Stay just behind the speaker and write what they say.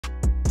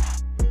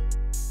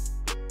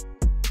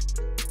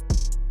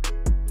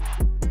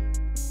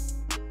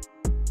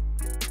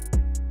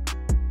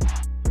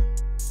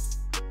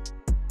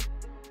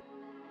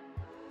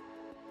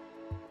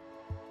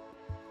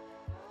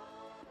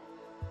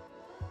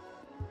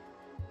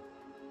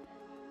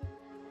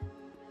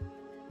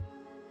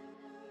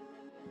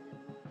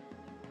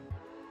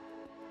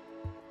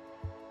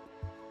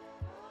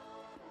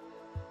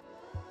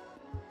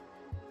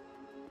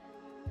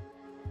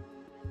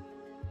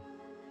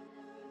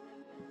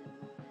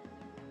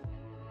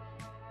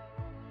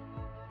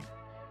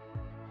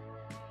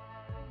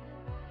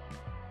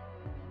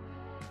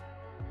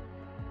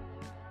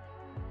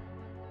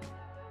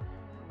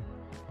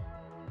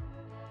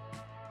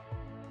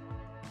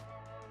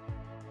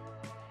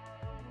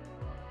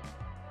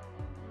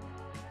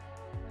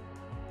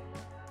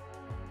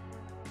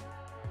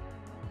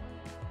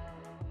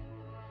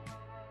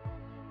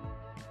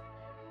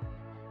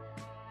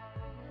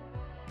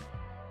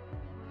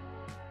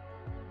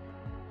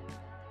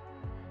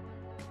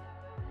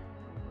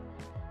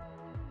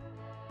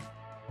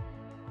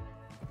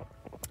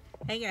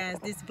Hey guys,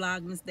 this is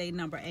Vlogmas day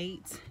number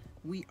 8.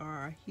 We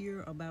are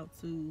here about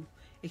to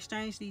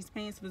exchange these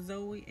pants for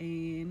Zoe,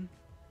 and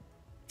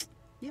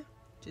yeah,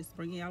 just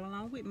bring y'all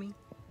along with me.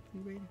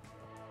 You ready?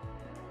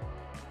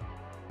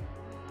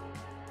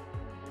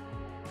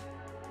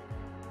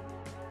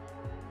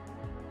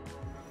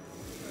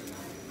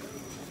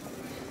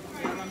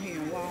 Y'all, I'm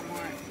here in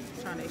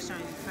Walmart trying to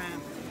exchange the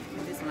pants,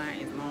 and this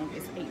line is long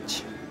as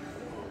H.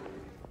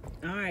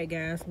 Alright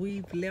guys,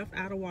 we've left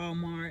out of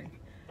Walmart.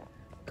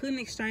 Couldn't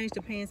exchange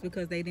the pants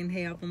because they didn't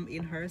have them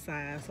in her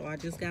size, so I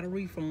just got a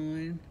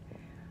refund.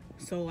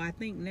 So I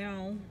think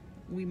now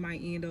we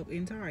might end up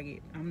in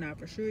Target. I'm not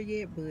for sure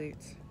yet, but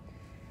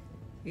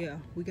yeah,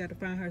 we got to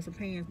find her some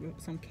pants,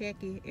 some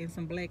khaki and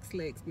some black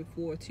slacks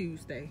before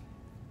Tuesday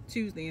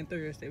and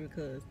Thursday,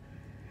 because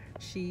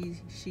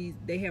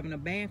they having a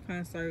band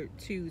concert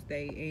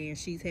Tuesday, and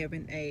she's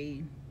having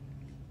a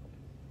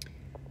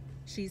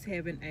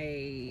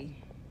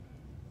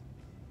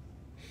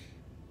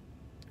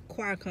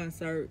choir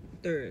concert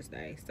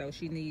Thursday, so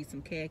she needs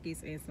some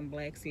khakis and some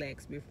black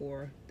slacks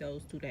before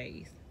those 2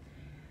 days.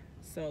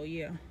 So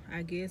yeah,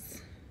 I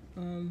guess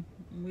we'll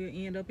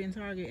end up in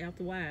Target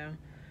after a while.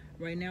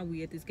 Right now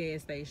we at this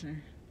gas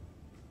station,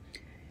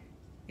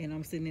 and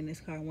I'm sitting in this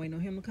car waiting on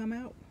him to come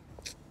out.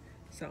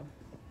 So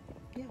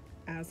yeah,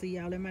 I'll see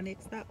y'all in my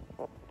next stop.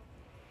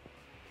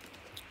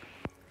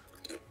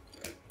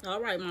 All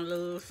right, my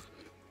loves,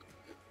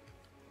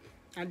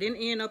 I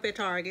didn't end up at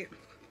Target.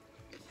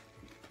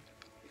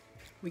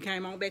 We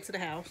came on back to the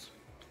house.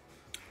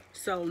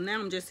 So now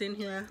I'm just sitting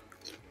here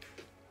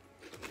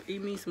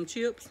eating me some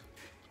chips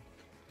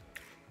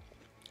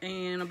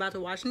and about to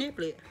watch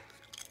Netflix.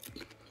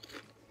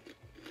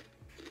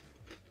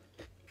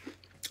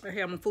 I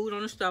have my food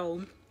on the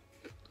stove.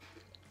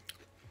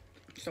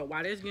 So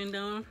while that's getting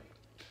done,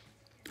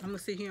 I'm gonna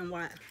sit here and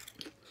watch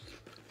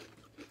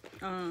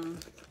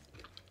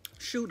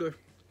Shooter.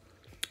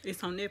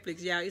 It's on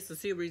Netflix, y'all. It's a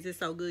series. It's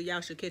so good.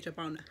 Y'all should catch up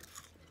on it.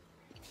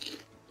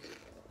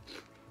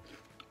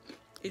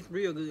 It's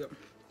real good.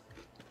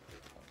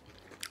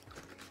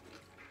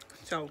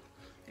 So,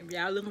 if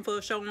y'all looking for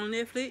a show on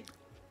Netflix,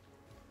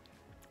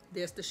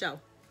 that's the show.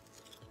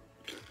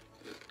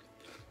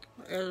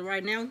 As of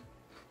right now,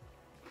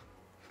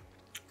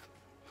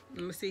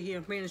 let me sit here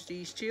and finish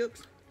these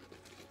chips.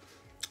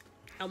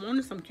 I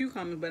wanted some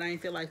cucumbers, but I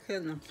ain't feel like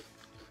cutting them.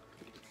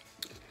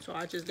 So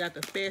I just got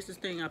the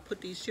fastest thing. I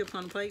put these chips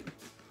on the plate,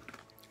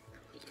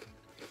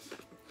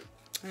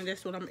 and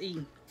that's what I'm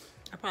eating.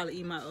 I'll probably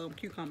eat my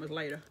cucumbers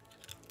later.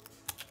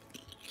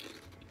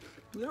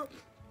 Yep.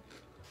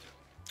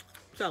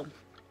 So,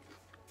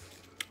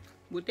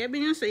 with that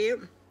being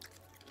said,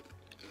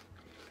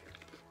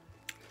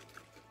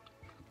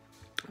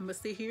 I'm gonna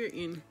sit here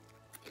and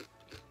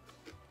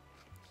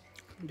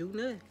do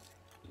nothing.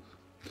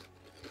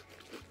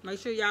 Make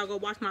sure y'all go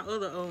watch my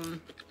other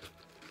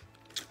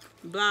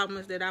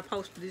Vlogmas that I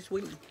posted this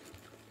week.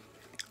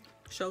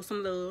 Show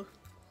some love.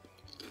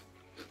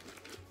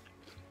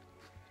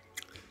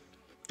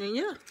 And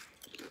yeah,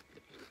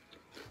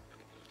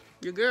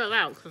 your girl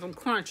out because I'm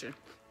crunching.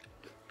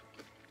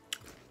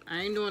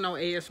 I ain't doing no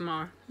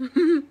ASMR.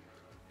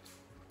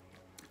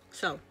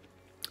 So,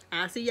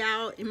 I'll see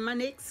y'all in my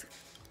next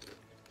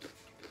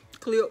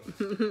clip.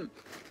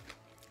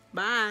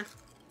 Bye.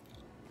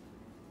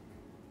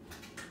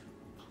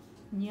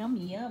 Yum,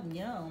 yum,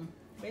 yum.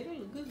 Baby, they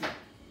look good.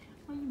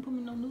 Why you put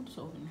me no noodles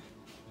over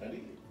there? I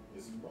did.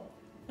 This is wrong.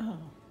 Oh.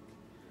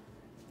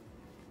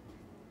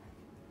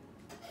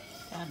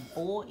 Got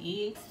boiled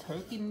eggs,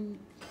 turkey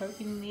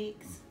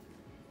necks,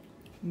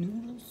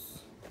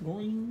 noodles,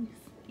 greens,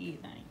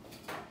 everything.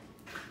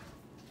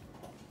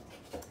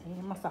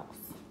 And my sauce.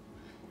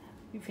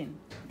 You finna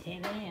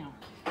tear down.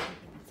 My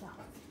sauce.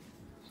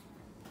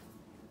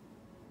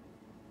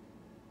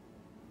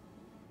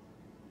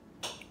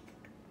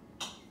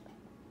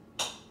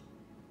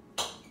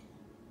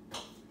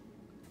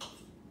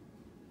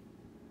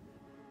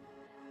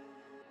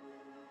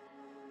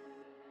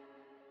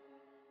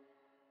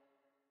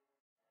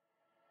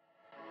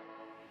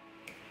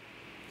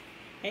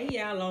 Hey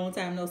y'all, long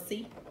time no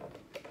see.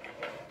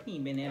 He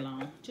ain't been that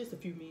long, just a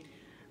few minutes.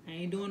 I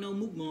ain't doing no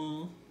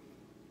MukBang.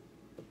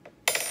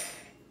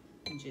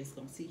 I'm just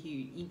gonna sit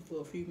here and eat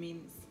for a few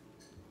minutes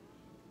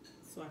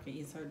so I can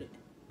insert it.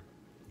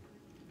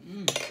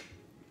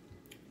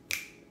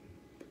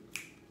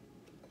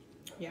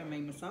 Yeah, I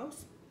made my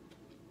sauce.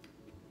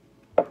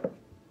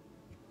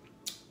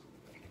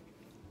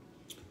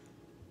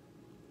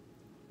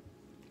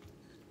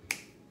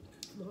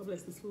 Lord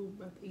bless this food,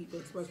 about to eat,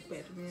 bless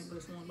back to me,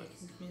 bless one about to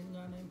keep me in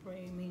God name,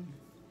 pray, amen.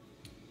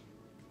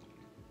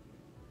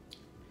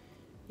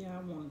 Yeah,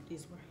 I want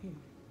this right here.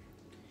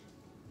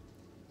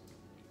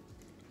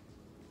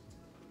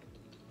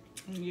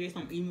 And yes,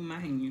 I'm eating with my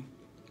hand.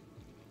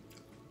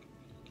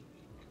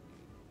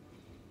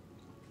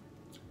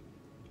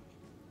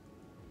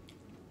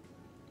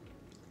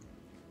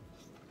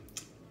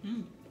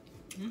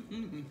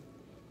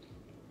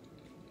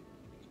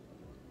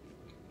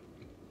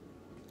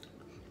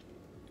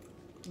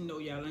 You know,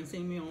 y'all ain't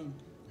seen me on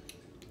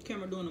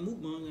camera doing a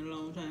MukBang in a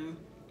long time.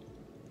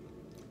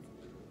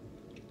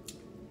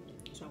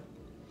 So,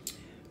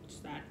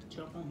 decided to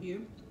jump on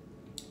here.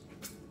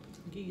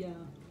 Give y'all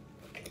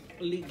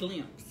a little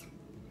glimpse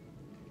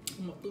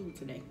of my food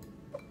today.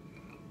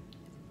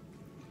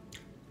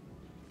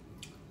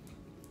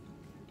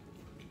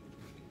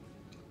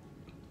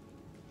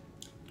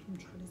 I'm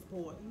gonna try this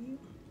boiled egg.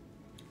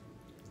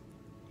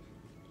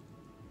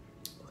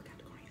 Oh, I got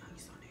the green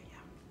ice on there,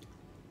 y'all.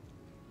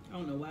 I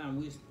don't know why I'm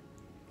whistling.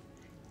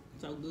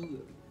 So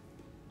good.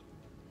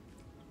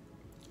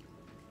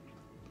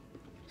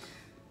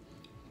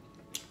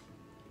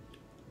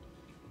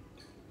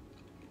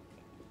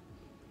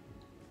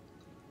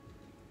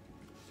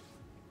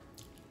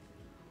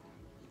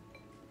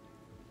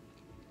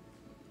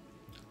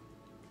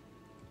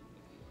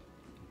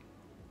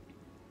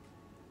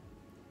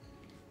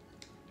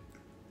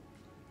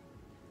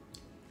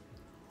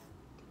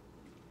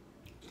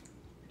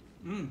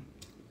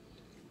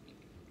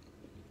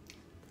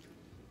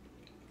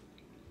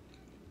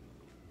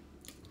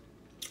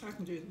 I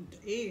can just eat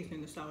the eggs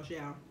in the sauce,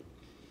 y'all.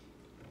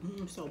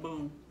 So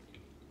bomb.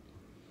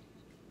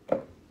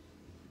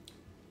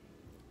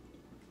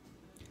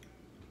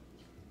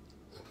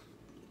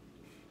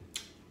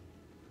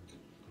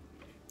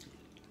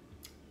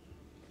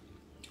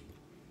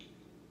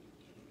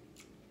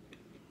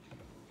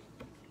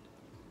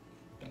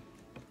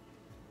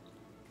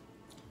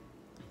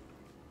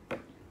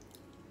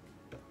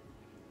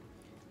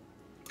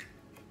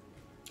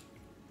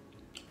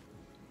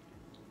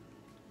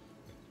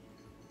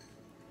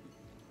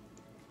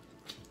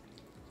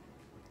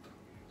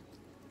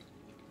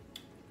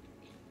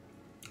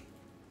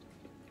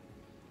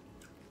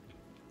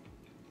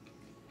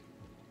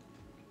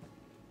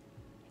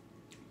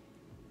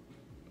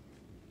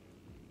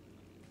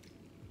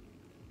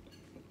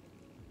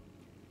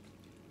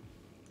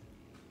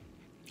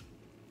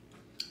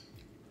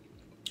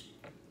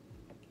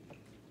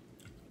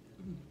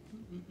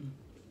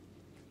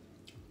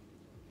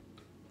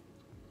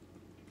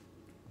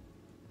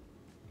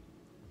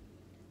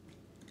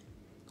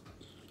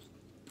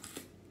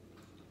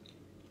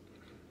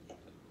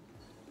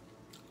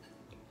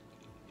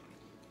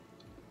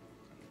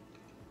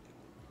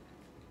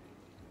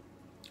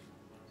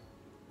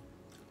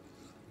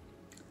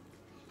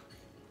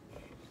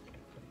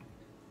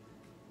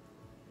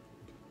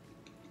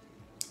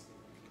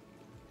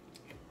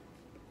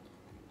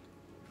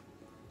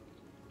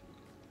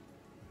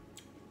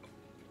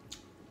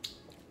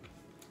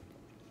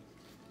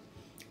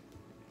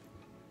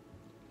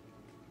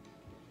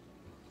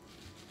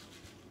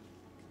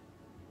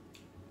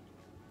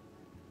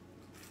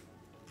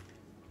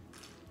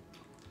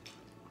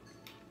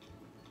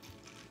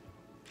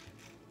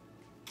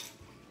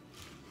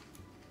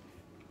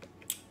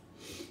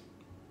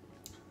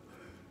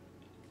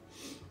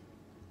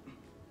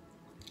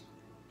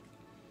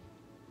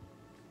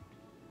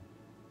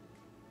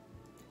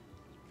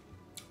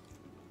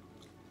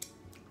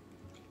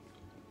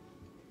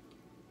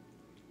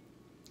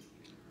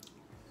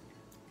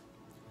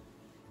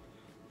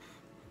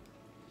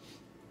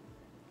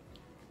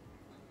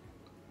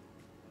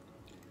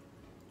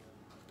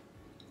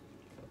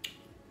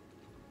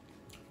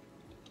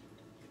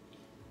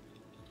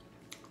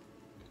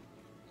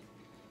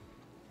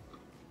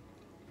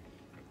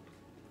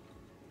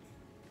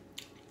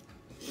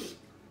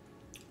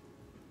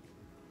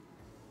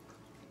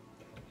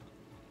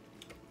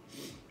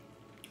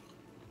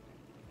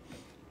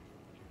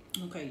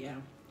 Okay,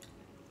 y'all.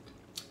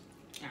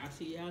 I'll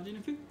see y'all in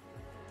a few.